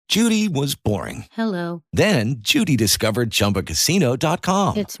Judy was boring. Hello. Then Judy discovered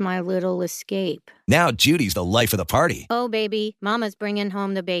ChumbaCasino.com. It's my little escape. Now Judy's the life of the party. Oh, baby, mama's bringing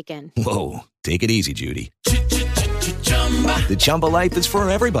home the bacon. Whoa, take it easy, Judy. The Chumba life is for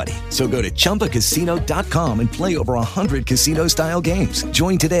everybody. So go to ChumbaCasino.com and play over 100 casino-style games.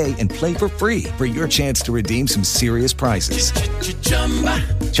 Join today and play for free for your chance to redeem some serious prizes.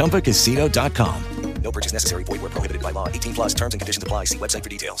 ChumbaCasino.com. No purchase necessary. Void where prohibited by law. 18 plus terms and conditions apply. See website for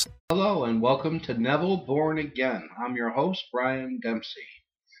details. Hello and welcome to Neville Born Again. I'm your host, Brian Dempsey.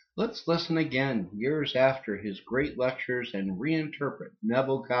 Let's listen again, years after his great lectures, and reinterpret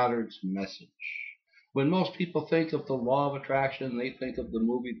Neville Goddard's message. When most people think of the law of attraction, they think of the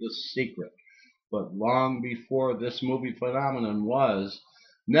movie The Secret. But long before this movie phenomenon was,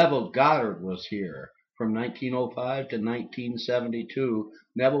 Neville Goddard was here. From 1905 to 1972,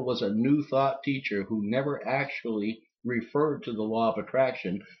 Neville was a New Thought teacher who never actually referred to the law of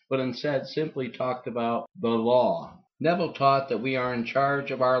attraction, but instead simply talked about the law. Neville taught that we are in charge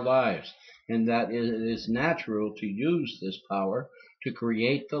of our lives, and that it is natural to use this power to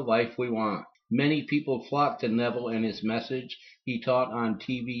create the life we want. Many people flocked to Neville and his message. He taught on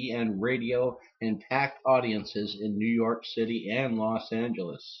TV and radio and packed audiences in New York City and Los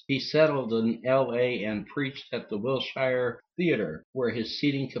Angeles. He settled in L.A. and preached at the Wilshire Theater, where his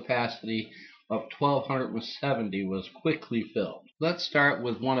seating capacity of 1,270 was quickly filled. Let's start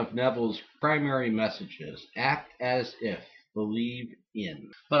with one of Neville's primary messages: act as if, believe in.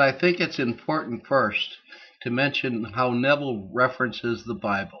 But I think it's important first to mention how Neville references the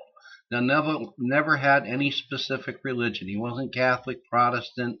Bible. Now, Neville never had any specific religion. He wasn't Catholic,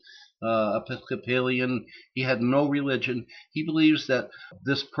 Protestant, Episcopalian. He had no religion. He believes that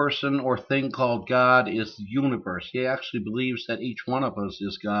this person or thing called God is the universe. He actually believes that each one of us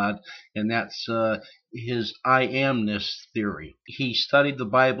is God, and that's his I amness theory. He studied the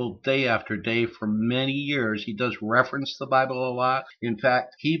Bible day after day for many years. He does reference the Bible a lot. In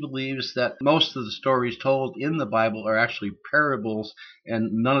fact, he believes that most of the stories told in the Bible are actually parables,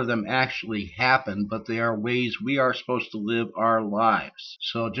 and none of them actually happen, but they are ways we are supposed to live our lives.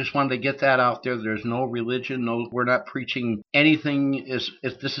 So just wanted to get that out there. There's no religion. No, we're not preaching anything.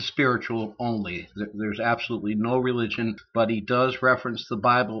 This is spiritual only. There's absolutely no religion, but he does reference the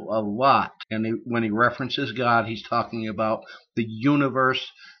Bible a lot. And when he references God, he's talking about the universe,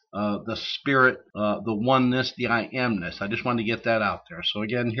 the spirit, the oneness, the I amness. I just wanted to get that out there. So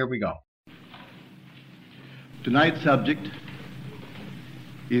again, here we go. Tonight's subject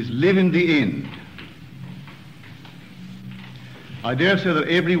is live in the end. I dare say that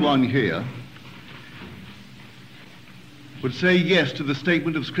everyone here would say yes to the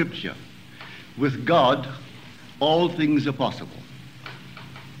statement of Scripture: with God, all things are possible.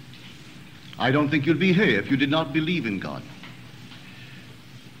 I don't think you'd be here if you did not believe in God,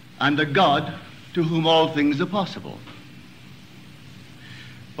 and a God to whom all things are possible.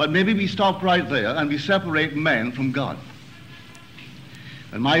 But maybe we stop right there and we separate man from God.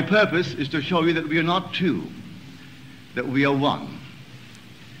 And my purpose is to show you that we are not two, that we are one.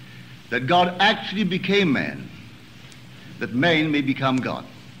 That God actually became man, that man may become God.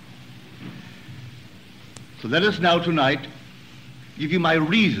 So let us now tonight give you my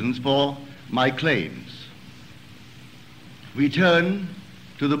reasons for my claims. We turn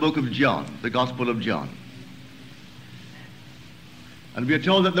to the book of John, the Gospel of John. And we are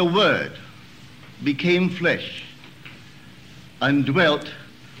told that the Word became flesh and dwelt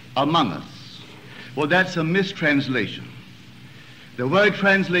among us. Well, that's a mistranslation. The word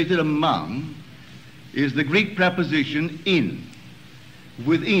translated among is the Greek preposition in,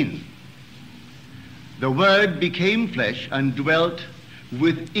 within. The Word became flesh and dwelt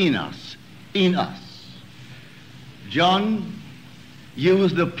within us, in us. John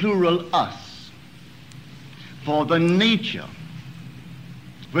used the plural us for the nature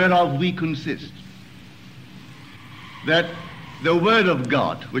whereof we consist. That the Word of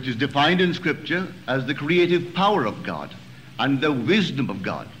God, which is defined in Scripture as the creative power of God and the wisdom of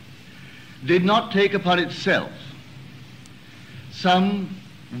God, did not take upon itself some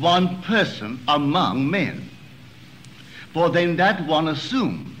one person among men, for then that one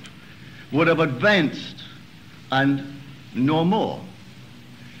assumed would have advanced and no more.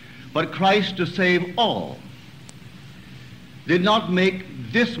 But Christ, to save all, did not make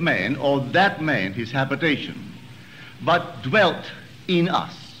this man or that man his habitation, but dwelt in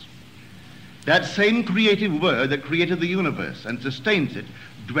us. That same creative Word that created the universe and sustains it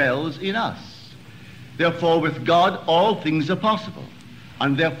dwells in us. Therefore, with God all things are possible,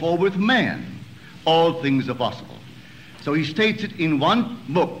 and therefore with man all things are possible. So he states it in one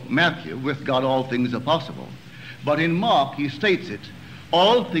book, Matthew, with God all things are possible. But in Mark he states it,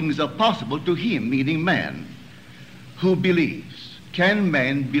 All things are possible to him, meaning man, who believes. Can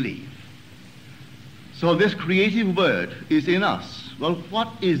man believe? So this creative word is in us. Well,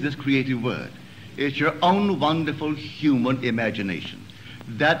 what is this creative word? It's your own wonderful human imagination.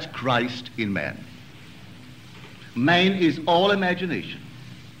 That's Christ in man. Man is all imagination,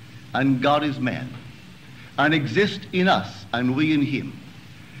 and God is man, and exists in us, and we in him.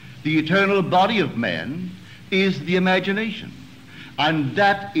 The eternal body of man is the imagination, and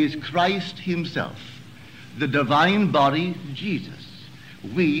that is Christ himself, the divine body, Jesus.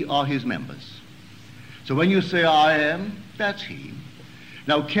 We are his members. So when you say, I am, that's he.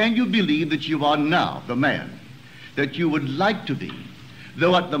 Now, can you believe that you are now the man that you would like to be,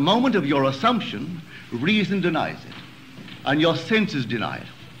 though at the moment of your assumption, reason denies it, and your senses deny it?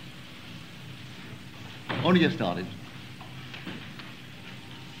 Only just started.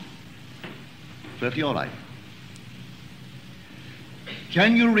 Rest of your life.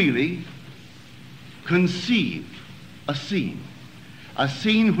 Can you really conceive a scene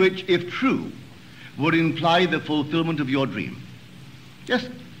which, if true, would imply the fulfillment of your dream? Just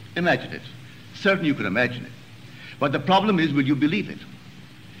imagine it. Certainly you can imagine it. But the problem is, will you believe it?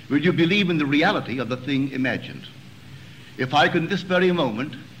 Will you believe in the reality of the thing imagined? If I can this very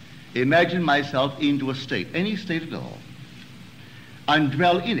moment imagine myself into a state, any state at all, and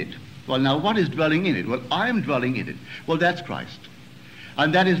dwell in it. Well, now what is dwelling in it? Well, I am dwelling in it. Well, that's Christ.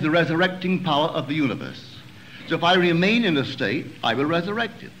 And that is the resurrecting power of the universe. So if I remain in a state, I will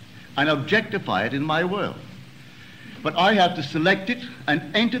resurrect it and objectify it in my world. But I have to select it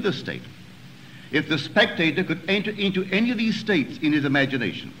and enter the state. If the spectator could enter into any of these states in his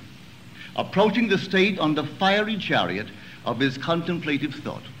imagination, approaching the state on the fiery chariot of his contemplative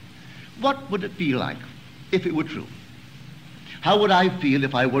thought, what would it feel like if it were true? How would I feel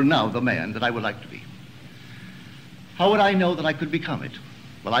if I were now the man that I would like to be? How would I know that I could become it?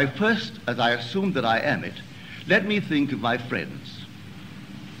 Well, I first, as I assume that I am it, let me think of my friends,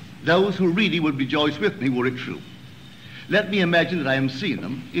 those who really would rejoice with me were it true. Let me imagine that I am seeing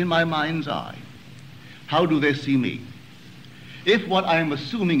them in my mind's eye. How do they see me? If what I am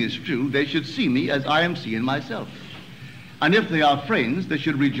assuming is true, they should see me as I am seeing myself. And if they are friends, they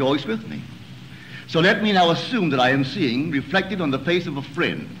should rejoice with me. So let me now assume that I am seeing, reflected on the face of a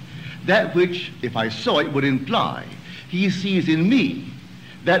friend, that which, if I saw it, would imply he sees in me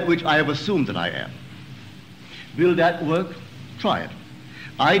that which I have assumed that I am. Will that work? Try it.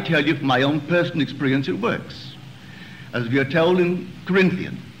 I tell you from my own personal experience it works. As we are told in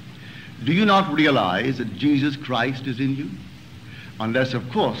Corinthians, do you not realize that Jesus Christ is in you? Unless, of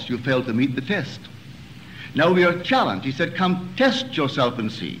course, you fail to meet the test. Now we are challenged. He said, come test yourself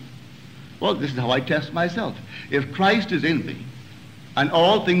and see. Well, this is how I test myself. If Christ is in me, and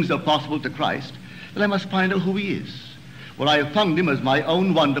all things are possible to Christ, then I must find out who he is. Well, I have found him as my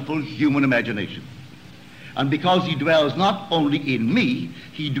own wonderful human imagination. And because he dwells not only in me,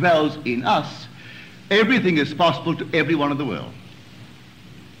 he dwells in us, everything is possible to everyone in the world.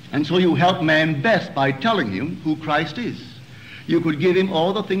 And so you help man best by telling him who Christ is. You could give him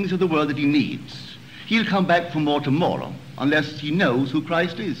all the things of the world that he needs. He'll come back for more tomorrow unless he knows who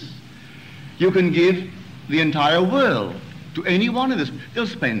Christ is. You can give the entire world to any one of us. They'll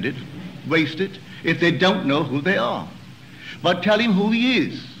spend it, waste it, if they don't know who they are. But tell him who he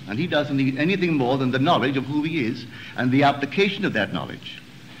is, and he doesn't need anything more than the knowledge of who he is and the application of that knowledge.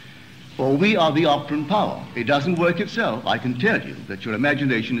 For we are the operant power. It doesn't work itself. I can tell you that your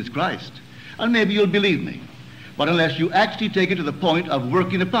imagination is Christ, and maybe you'll believe me. But unless you actually take it to the point of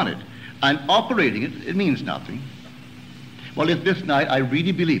working upon it and operating it, it means nothing. Well, if this night I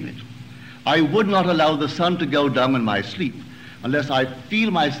really believe it, I would not allow the sun to go down in my sleep unless I feel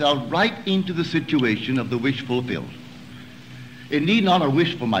myself right into the situation of the wish fulfilled. It need not a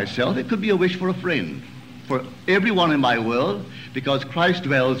wish for myself. It could be a wish for a friend, for everyone in my world, because Christ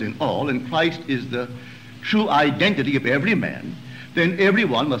dwells in all, and Christ is the true identity of every man. Then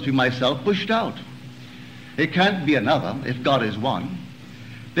everyone must be myself pushed out. It can't be another if God is one.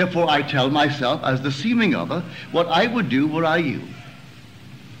 Therefore I tell myself, as the seeming other, what I would do were I you.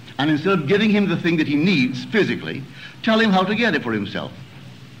 And instead of giving him the thing that he needs physically, tell him how to get it for himself.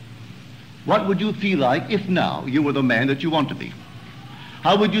 What would you feel like if now you were the man that you want to be?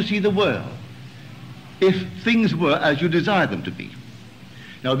 How would you see the world if things were as you desire them to be?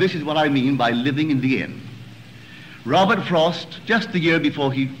 Now this is what I mean by living in the end. Robert Frost, just the year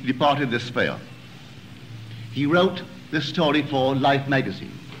before he departed this sphere, he wrote this story for Life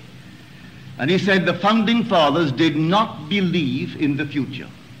magazine. And he said the founding fathers did not believe in the future.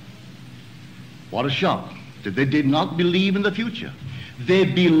 What a shock that they did not believe in the future. They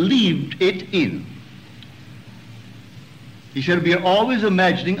believed it in. He said we are always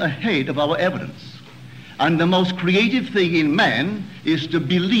imagining ahead of our evidence. And the most creative thing in man is to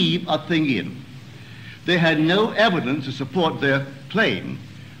believe a thing in. They had no evidence to support their claim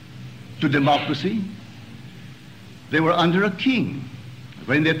to democracy. They were under a king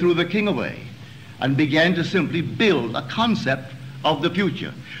when they threw the king away and began to simply build a concept of the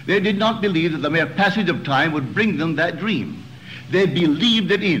future. They did not believe that the mere passage of time would bring them that dream. They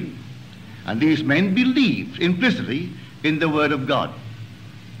believed it in. And these men believed implicitly in the Word of God.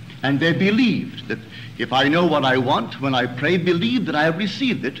 And they believed that if I know what I want, when I pray, believe that I have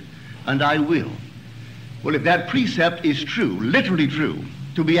received it, and I will. Well, if that precept is true, literally true,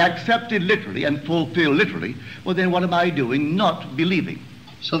 to be accepted literally and fulfilled literally, well, then what am I doing not believing?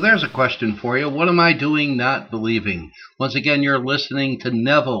 So there's a question for you. What am I doing not believing? Once again, you're listening to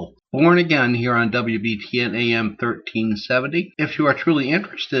Neville, Born Again, here on WBTN AM 1370. If you are truly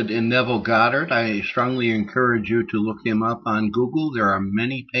interested in Neville Goddard, I strongly encourage you to look him up on Google. There are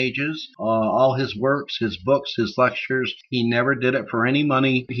many pages. All his works, his books, his lectures. He never did it for any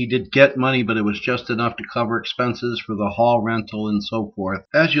money. He did get money, but it was just enough to cover expenses for the hall rental and so forth.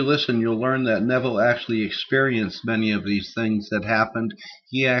 As you listen, you'll learn that Neville actually experienced many of these things that happened.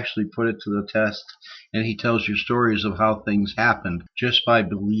 He actually put it to the test, and he tells you stories of how things happened just by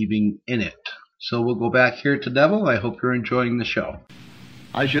believing in it. So we'll go back here to Neville. I hope you're enjoying the show.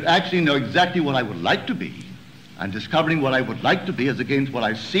 I should actually know exactly what I would like to be, and discovering what I would like to be as against what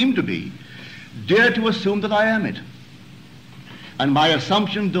I seem to be, dare to assume that I am it. And my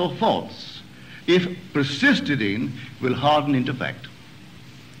assumption, though false, if persisted in, will harden into fact.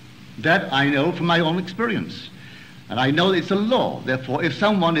 That I know from my own experience. And I know it's a law. Therefore, if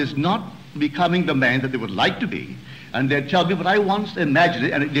someone is not becoming the man that they would like to be, and they tell me, but I once imagined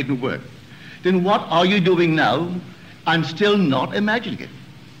it and it didn't work, then what are you doing now and still not imagining it?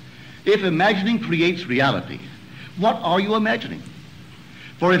 If imagining creates reality, what are you imagining?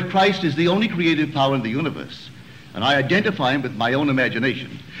 For if Christ is the only creative power in the universe, and I identify him with my own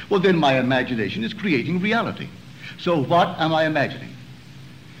imagination, well, then my imagination is creating reality. So what am I imagining?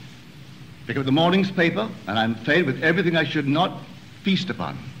 Pick up the morning's paper, and I'm fed with everything I should not feast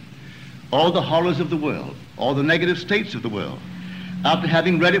upon. All the horrors of the world, all the negative states of the world. After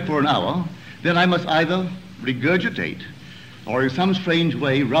having read it for an hour, then I must either regurgitate or in some strange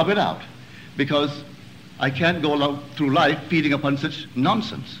way rub it out, because I can't go through life feeding upon such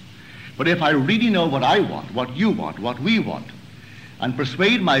nonsense. But if I really know what I want, what you want, what we want, and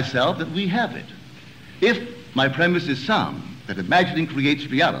persuade myself that we have it, if my premise is sound, that imagining creates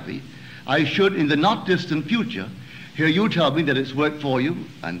reality, I should, in the not distant future, hear you tell me that it's worked for you,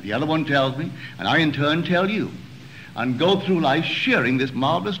 and the other one tells me, and I in turn tell you, and go through life sharing this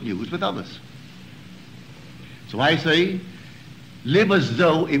marvelous news with others. So I say, live as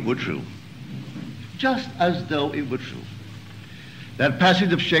though it were true. Just as though it were true. That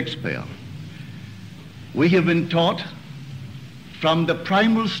passage of Shakespeare, we have been taught from the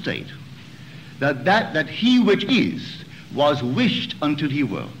primal state that he which is was wished until he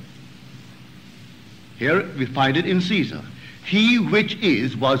were. Here we find it in Caesar. He which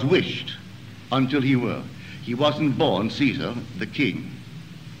is was wished until he were. He wasn't born Caesar, the king.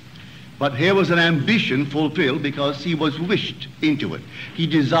 But here was an ambition fulfilled because he was wished into it. He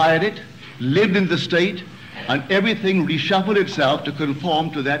desired it, lived in the state, and everything reshuffled itself to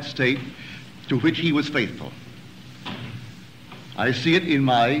conform to that state to which he was faithful. I see it in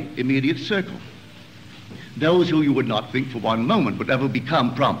my immediate circle. Those who you would not think for one moment would ever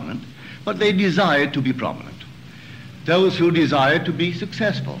become prominent, but they desired to be prominent. Those who desired to be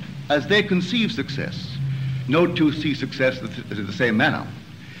successful, as they conceive success. No two see success in the same manner.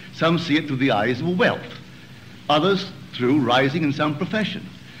 Some see it through the eyes of wealth, others through rising in some profession,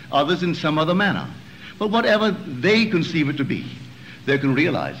 others in some other manner. But whatever they conceive it to be, they can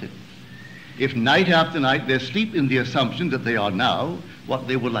realize it if night after night they sleep in the assumption that they are now what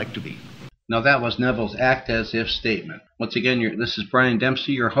they would like to be. Now that was Neville's act as if statement. Once again, this is Brian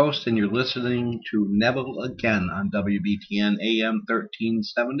Dempsey, your host, and you're listening to Neville Again on WBTN AM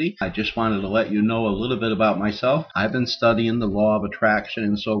 1370. I just wanted to let you know a little bit about myself. I've been studying the law of attraction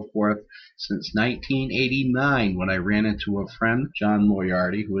and so forth since 1989 when I ran into a friend, John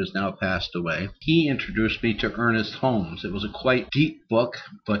Moriarty, who has now passed away. He introduced me to Ernest Holmes. It was a quite deep book,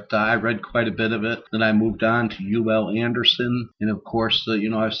 but I read quite a bit of it. Then I moved on to U.L. Anderson, and of course,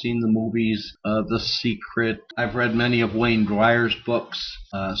 I've seen the movies, The Secret. I've read many of Wayne Dyer's books,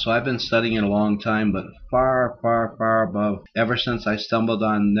 so I've been studying it a long time, but far, far, far above. Ever since I stumbled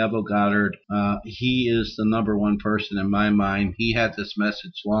on Neville Goddard, he is the number one person in my mind. He had this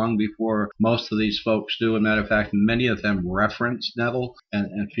message long before most of these folks do. As a matter of fact, many of them reference Neville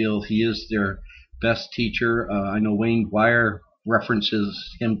and feel he is their best teacher. I know Wayne Dwyer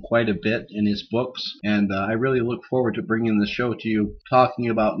references him quite a bit in his books, and I really look forward to bringing the show to you, talking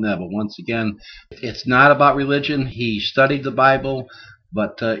about Neville. Once again, it's not about religion. He studied the Bible,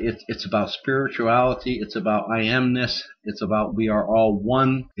 but it's about spirituality. It's about I amness. It's about we are all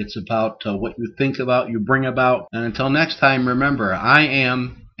one. It's about what you think about, you bring about. And until next time, remember, I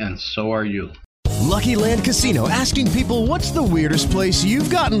am, and so are you. Lucky Land Casino, asking people, what's the weirdest place you've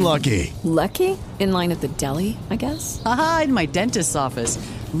gotten lucky? Lucky? In line at the deli, I guess? Aha, in my dentist's office.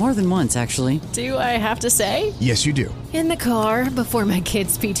 More than once, actually. Do I have to say? Yes, you do. In the car before my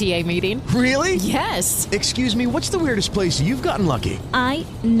kids' PTA meeting. Really? Yes. Excuse me, what's the weirdest place you've gotten lucky? I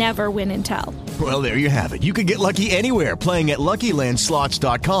never win and tell. Well, there you have it. You can get lucky anywhere, playing at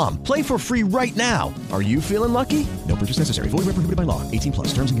LuckyLandSlots.com. Play for free right now. Are you feeling lucky? No purchase necessary. Void where prohibited by law.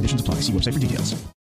 18+. Terms and conditions apply. See website for details.